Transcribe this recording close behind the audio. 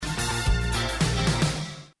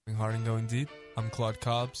hard and going deep. I'm Claude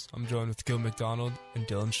Cobbs. I'm joined with Gil McDonald and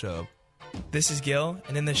Dylan Shoeb. This is Gil,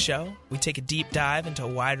 and in this show, we take a deep dive into a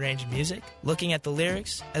wide range of music, looking at the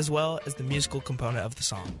lyrics as well as the musical component of the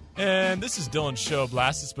song. And this is Dylan Shoeb,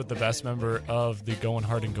 lastest but the best member of the Going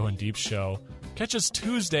Hard and Going Deep show. Catch us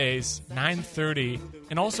Tuesdays, 9:30,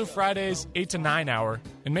 and also Fridays, 8 to 9 hour.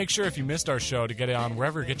 And make sure if you missed our show to get it on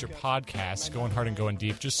wherever you get your podcasts, Going Hard and Going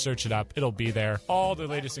Deep. Just search it up. It'll be there. All the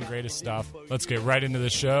latest and greatest stuff. Let's get right into the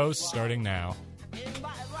show, starting now.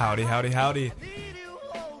 Howdy, howdy, howdy.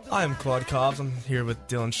 I'm Claude Cobbs. I'm here with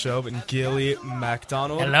Dylan Shoeb and Gilly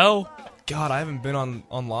McDonald. Hello. God, I haven't been on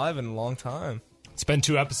live in a long time. It's been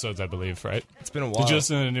 2 episodes, I believe, right? It's been a while. Did you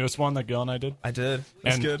listen to the newest one that Gil and I did? I did.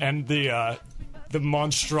 It's good. And the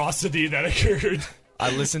monstrosity that occurred.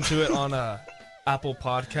 I listened to it on Apple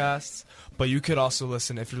Podcasts, but you could also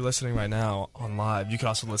listen, if you're listening right now on live, you could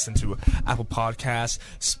also listen to Apple Podcasts,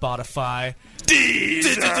 Spotify,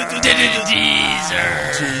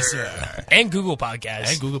 Deezer, And Google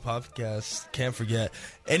Podcasts. and Google Podcasts. Can't forget.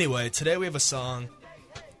 Anyway, today we have a song.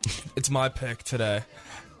 It's my pick today.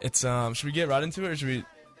 It's should we get right into it, or should we?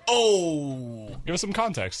 Oh, Give us some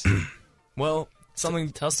context. well, something.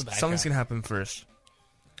 Tell us the background. Something's gonna happen first.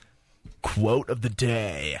 Quote of the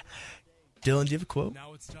day. Dylan, do you have a quote?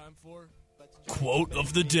 Now it's time for Quote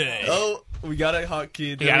of the Day. Oh, we got a hotkey.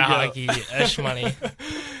 You There got a we go. hockey. That's money.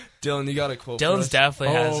 Dylan, you got a quote. for Dylan's us?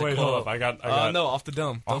 definitely has Oh, a wait, quote. hold up. I got No, off the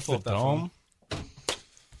dome. Don't off the flip that phone. dome.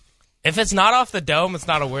 If it's not off the dome, it's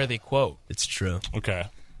not a worthy quote. It's true. Okay.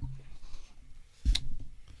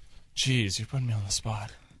 Jeez, you're putting me on the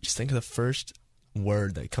spot. Just think of the first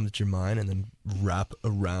word that comes to your mind, and then wrap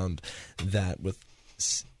around that with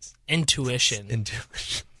Intuition.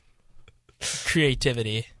 intuition.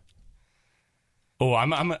 Creativity. Oh,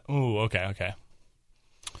 ooh, okay.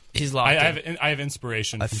 He's locked in. I have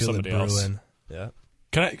inspiration I from feel it somebody else. brewing. Yeah.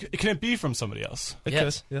 Can it be from somebody else? It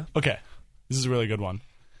Yes. could, yeah. Okay. This is a really good one.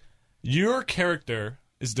 Your character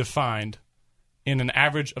is defined in an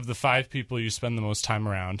average of the 5 people you spend the most time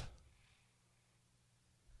around.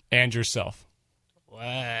 And yourself.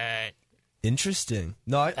 What? Interesting.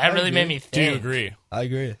 No, I That really agree. made me think. Do you agree? I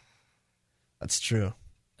agree. That's true.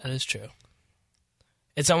 That is true.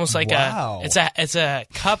 It's almost like Wow. it's a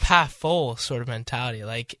cup half full sort of mentality.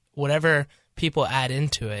 Like whatever people add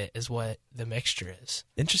into it is what the mixture is.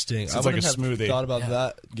 Interesting. So I it's like a wouldn't have smoothie. thought about Yeah.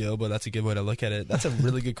 that, Gil, but that's a good way to look at it. That's a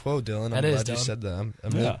really good quote, Dylan. That I'm is, glad you Dylan. said that.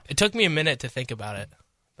 I'm Yeah. It took me a minute to think about it,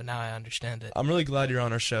 but now I understand it. I'm really glad you're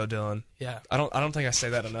on our show, Dylan. Yeah, I don't think I say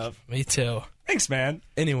that enough. me too. Thanks, man.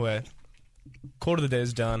 Anyway, quote of the day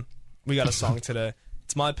is done. We got a song today.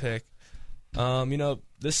 It's my pick.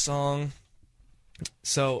 This song.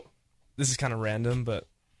 So, this is kind of random, but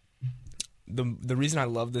the reason I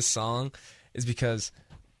love this song is because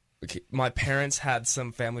my parents had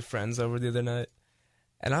some family friends over the other night,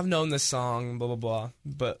 and I've known this song, blah blah blah.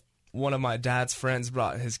 But one of my dad's friends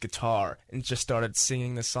brought his guitar and just started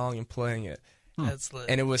singing the song and playing it. That's lit.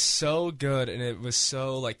 And it was so good, and it was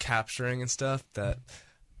so like capturing and stuff that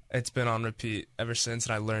it's been on repeat ever since.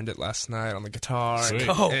 And I learned it last night on the guitar.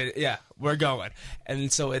 Sweet. Yeah, we're going.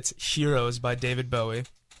 And so it's "Heroes" by David Bowie.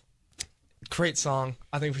 Great song.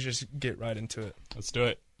 I think we should just get right into it. Let's do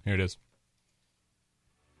it. Here it is.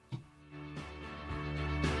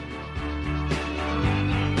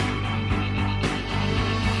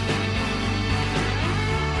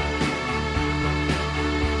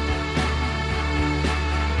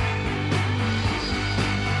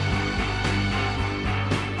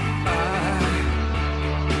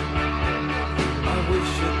 I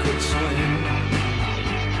wish I could swim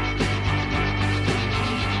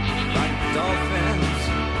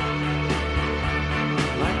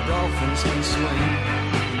like dolphins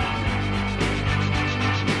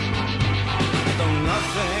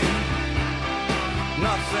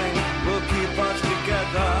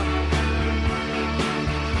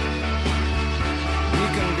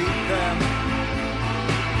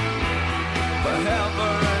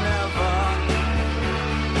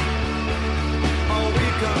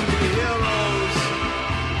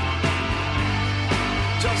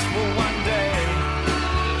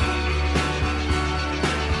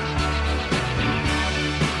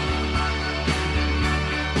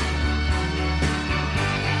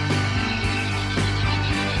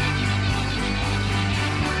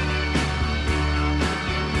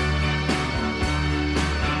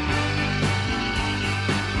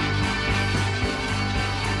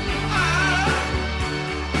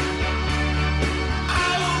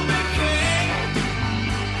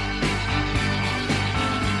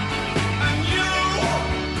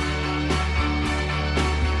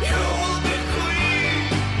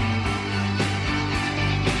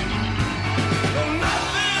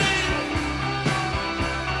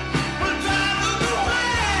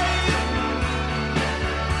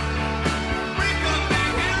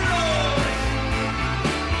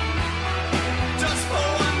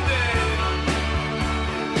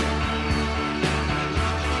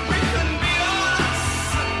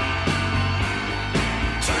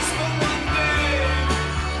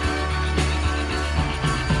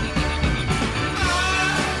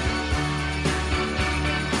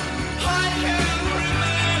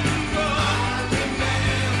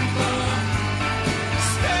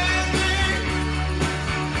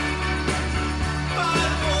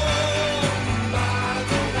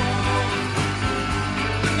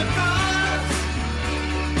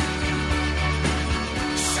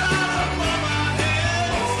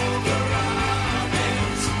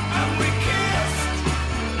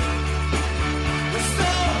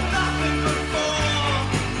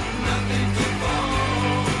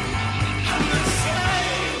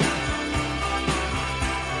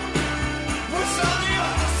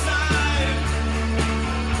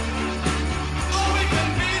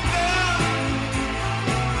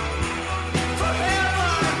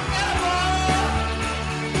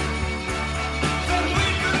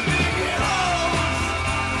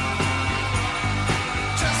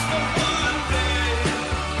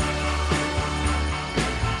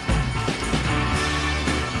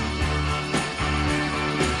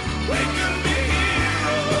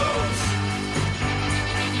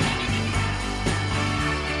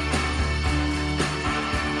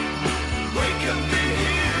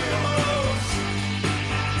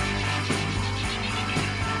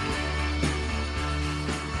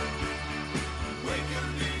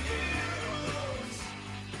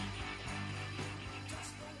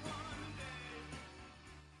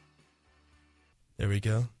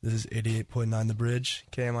go. This is 88.9 The Bridge,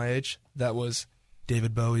 KMIH. That was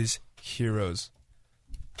David Bowie's Heroes.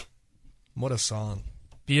 What a song.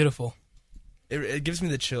 Beautiful. It gives me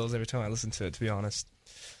the chills every time I listen to it, to be honest.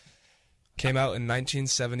 Came out in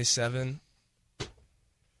 1977. It's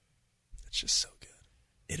just so good.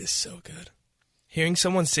 It is so good. Hearing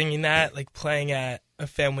someone singing that, like playing at a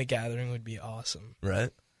family gathering, would be awesome. Right?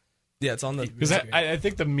 Yeah, it's on the... Because I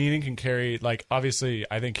think the meaning can carry, like, obviously,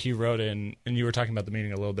 I think he wrote in, and you were talking about the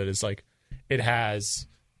meaning a little bit, is like, it has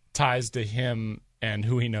ties to him and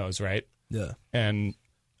who he knows, right? Yeah. And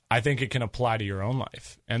I think it can apply to your own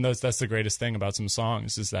life. And that's the greatest thing about some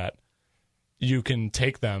songs, is that you can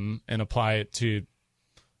take them and apply it to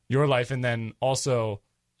your life, and then also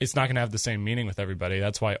it's not going to have the same meaning with everybody.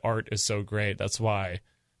 That's why art is so great. That's why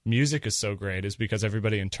music is so great, is because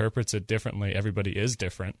everybody interprets it differently. Everybody is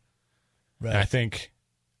different. Right. And I think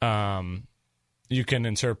you can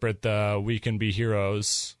interpret the "We Can Be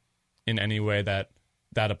Heroes" in any way that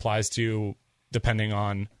applies to you, depending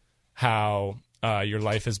on how your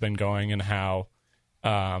life has been going and how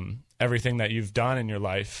everything that you've done in your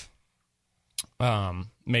life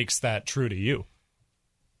makes that true to you.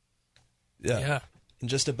 Yeah. And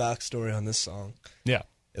just a backstory on this song. Yeah.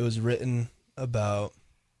 It was written about,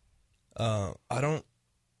 I don't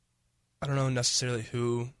know necessarily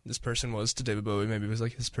who this person was to David Bowie. Maybe it was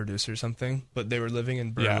like his producer or something. But they were living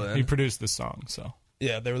in Berlin. Yeah, he produced this song, so.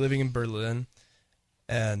 Yeah, they were living in Berlin,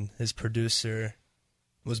 and his producer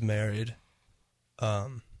was married,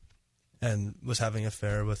 and was having an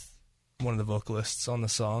affair with one of the vocalists on the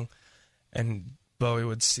song. And Bowie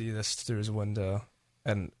would see this through his window,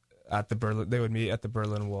 and they would meet at the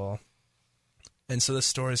Berlin Wall. And so this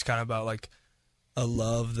story is kind of about like a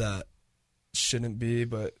love that shouldn't be,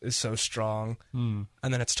 but is so strong. And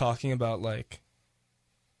then it's talking about like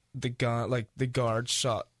the guard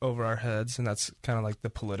shot over our heads, and that's kind of like the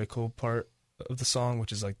political part of the song,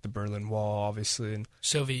 which is like the Berlin Wall, obviously, and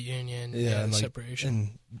Soviet Union, and like,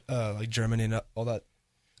 separation, and like Germany and all that.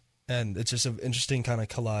 And it's just an interesting kind of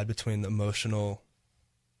collide between the emotional,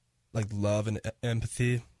 like love and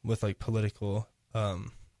empathy with like political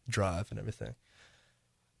drive and everything.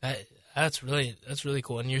 That's really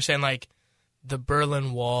cool. And you're saying like the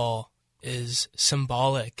Berlin Wall is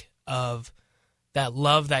symbolic of that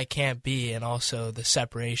love that can't be, and also the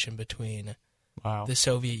separation between the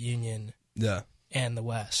Soviet Union and the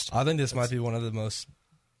West. I think this might be one of the most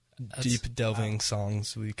deep delving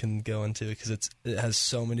songs we can go into, because it has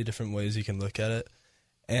so many different ways you can look at it.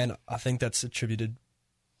 And I think that's attributed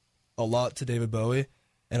a lot to David Bowie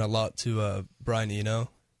and a lot to Brian Eno,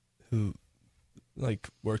 who like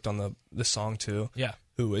worked on the song too. Yeah.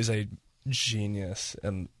 Who is a genius,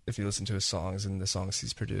 and if you listen to his songs and the songs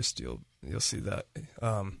he's produced, you'll see that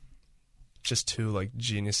just two like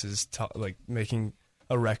geniuses like making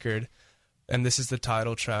a record. And this is the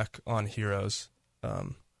title track on Heroes.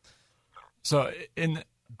 So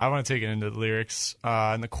I want to take it into the lyrics.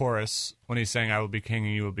 In the chorus, when he's saying, "I will be king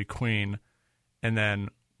and you will be queen," and then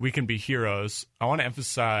 "we can be heroes," I want to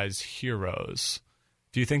emphasize heroes.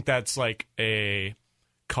 Do you think that's like a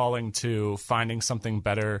calling to finding something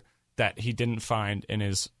better that he didn't find in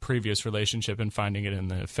his previous relationship and finding it in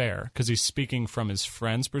the affair? Because he's speaking from his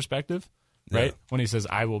friend's perspective, right? Yeah. When he says,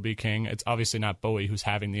 "I will be king," it's obviously not Bowie who's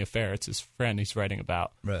having the affair. It's his friend he's writing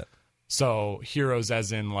about. Right. So heroes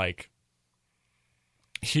as in like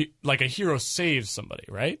a hero saves somebody,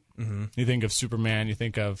 right? Mm-hmm. You think of Superman, you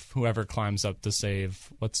think of whoever climbs up to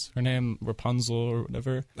save, what's her name, Rapunzel or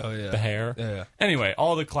whatever? Oh, yeah. The hair. Yeah. Anyway,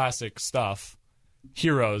 all the classic stuff.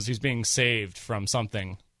 Heroes, he's being saved from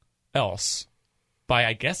something else by,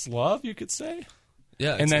 I guess, love, you could say?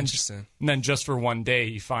 Yeah, it's interesting. And then just for one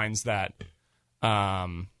day, he finds that, I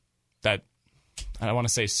don't want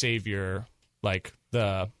to say savior, like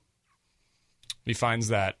he finds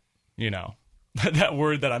that, that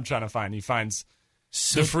word that I'm trying to find. He finds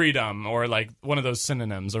the freedom, or like one of those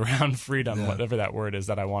synonyms around freedom, whatever that word is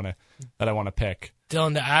that I want to pick.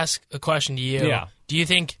 Dylan, to ask a question to you, do you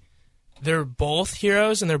think they're both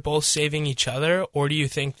heroes and they're both saving each other, or do you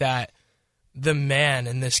think that the man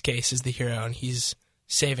in this case is the hero and he's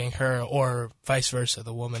saving her, or vice versa,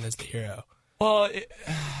 the woman is the hero? Well,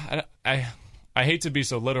 I hate to be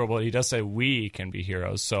so literal, but he does say we can be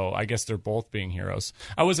heroes, so I guess they're both being heroes.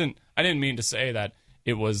 I didn't mean to say that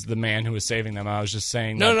it was the man who was saving them. I was just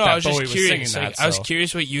saying that I was Bowie just curious. was singing that. I was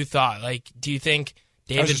curious what you thought. Like, do you think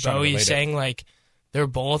David Bowie is saying like they're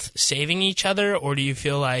both saving each other, or do you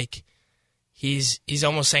feel like he's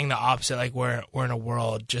almost saying the opposite, like we're in a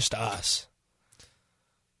world just us?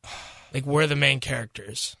 Like we're the main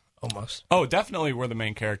characters almost. Oh, definitely we're the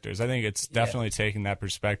main characters. I think it's definitely taking that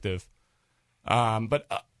perspective. But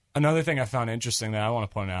another thing I found interesting that I want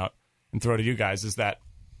to point out and throw to you guys is that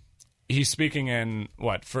he's speaking in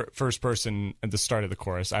first person at the start of the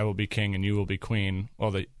chorus. I will be king and you will be queen.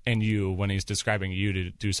 Well, and you, when he's describing you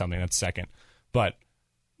to do something, that's second. But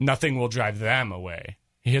nothing will drive them away.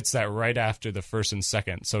 He hits that right after the first and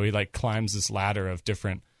second. So he like climbs this ladder of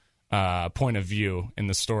different point of view in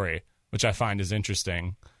the story, which I find is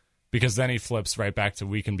interesting because then he flips right back to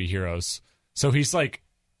we can be heroes. So he's like,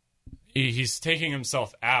 he's taking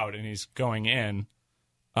himself out and he's going in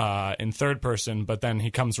third person, but then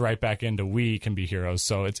he comes right back into we can be heroes.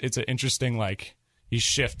 So it's an interesting, like, he's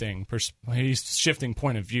shifting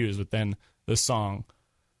point of views within the song,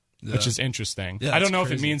 which is interesting. Yeah, I don't know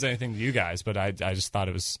if it means anything to you guys, but I just thought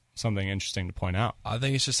it was something interesting to point out. I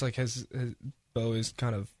think it's just like his Bowie's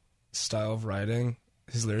kind of style of writing.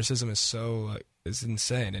 His lyricism is so is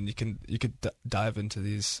insane, and you could dive into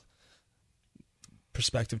these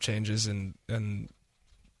perspective changes and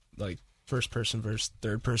like first person versus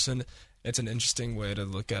third person. It's an interesting way to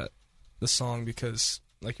look at the song because,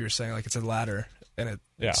 like you were saying, like it's a ladder and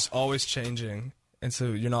it's always changing, and so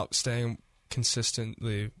you're not staying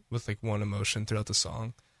consistently with like one emotion throughout the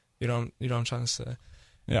song. You know what I'm trying to say?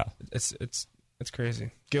 Yeah, it's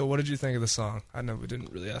crazy. Gil, what did you think of the song? I know we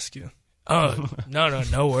didn't really ask you. Oh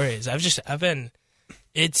no worries. It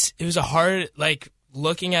was a hard, like,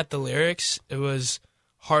 looking at the lyrics, it was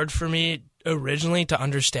hard for me originally to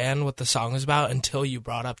understand what the song was about until you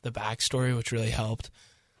brought up the backstory, which really helped.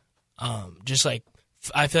 Just like,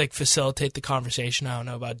 I feel like facilitate the conversation. I don't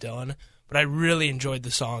know about Dylan, but I really enjoyed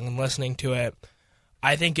the song and listening to it.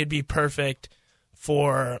 I think it'd be perfect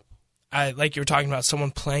for, like you were talking about,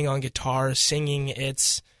 someone playing on guitar, singing.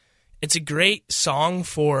 It's a great song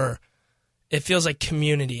for, it feels like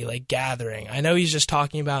community, like gathering. I know he's just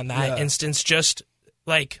talking about in that instance, just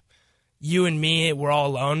like you and me, we're all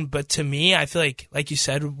alone. But to me, I feel like you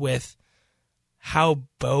said, with how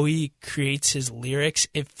Bowie creates his lyrics,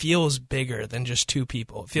 it feels bigger than just two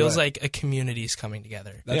people. It feels like a community's coming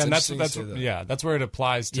together. That's where it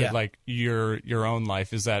applies to like your own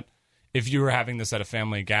life, is that if you were having this at a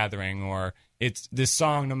family gathering, or it's this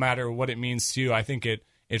song, no matter what it means to you, I think it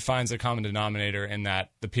finds a common denominator in that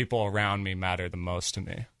the people around me matter the most to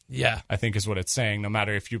me. Yeah. I think is what it's saying, no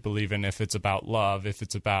matter if you believe in, if it's about love, if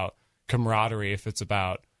it's about camaraderie, if it's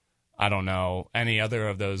about, I don't know, any other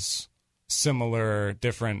of those similar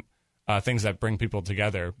different things that bring people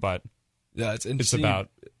together. But yeah, it's about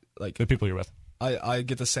like the people you're with. I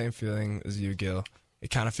get the same feeling as you, Gil. It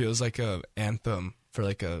kind of feels like a anthem for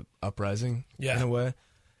like a uprising in a way.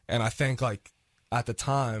 And I think like at the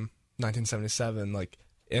time, 1977, like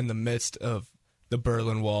in the midst of the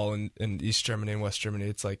Berlin Wall in East Germany and West Germany,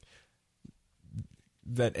 it's like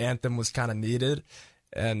that anthem was kind of needed,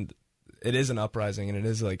 and it is an uprising, and it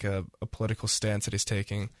is like a political stance that he's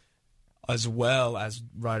taking, as well as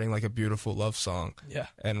writing like a beautiful love song. Yeah.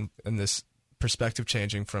 And this perspective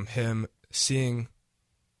changing from him seeing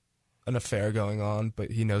an affair going on,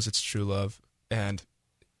 but he knows it's true love, and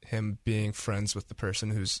him being friends with the person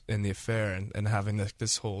who's in the affair, and having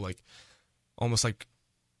this whole like almost like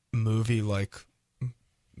movie like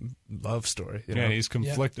love story. You know? He's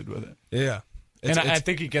conflicted with it. Yeah. I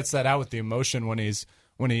think he gets that out with the emotion when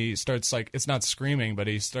he starts, like, it's not screaming, but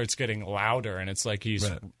he starts getting louder, and it's like he's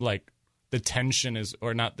like the tension is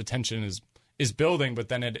building, but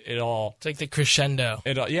then it all, it's like the crescendo.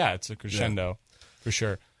 It's a crescendo for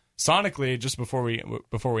sure. Sonically, just before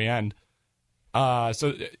we end,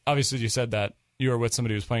 so obviously you said that you were with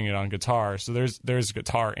somebody who's playing it on guitar, so there's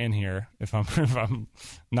guitar in here if I'm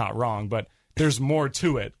not wrong, but there's more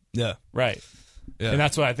to it. Yeah. Right. Yeah. And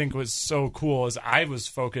that's what I think was so cool, is I was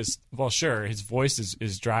focused, well, sure, his voice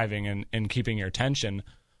is driving and keeping your attention,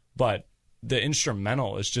 but the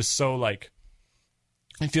instrumental is just so, like,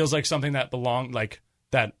 it feels like something that belonged, like,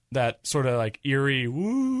 that sort of, like, eerie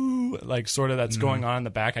woo, like, sort of that's going on in the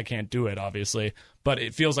back. I can't do it, obviously, but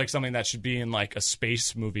it feels like something that should be in, like, a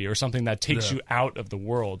space movie or something that takes you out of the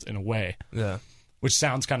world in a way. Yeah. Which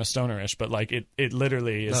sounds kind of stonerish, but, like, it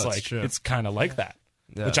literally is, like, true. It's kind of like that.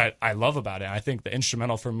 Yeah. Which I love about it. I think the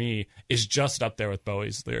instrumental for me is just up there with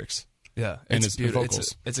Bowie's lyrics. Yeah, and his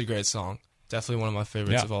vocals. It's a great song. Definitely one of my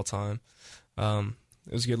favorites of all time.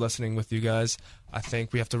 It was good listening with you guys. I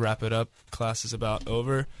think we have to wrap it up. Class is about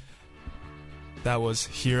over. That was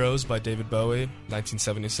Heroes by David Bowie,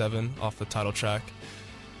 1977, off the title track.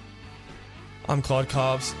 I'm Claude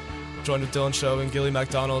Cobbs, joined with Dylan Show and Gilly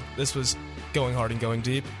MacDonald. This was Going Hard and Going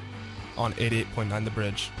Deep on 88.9 The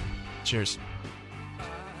Bridge. Cheers.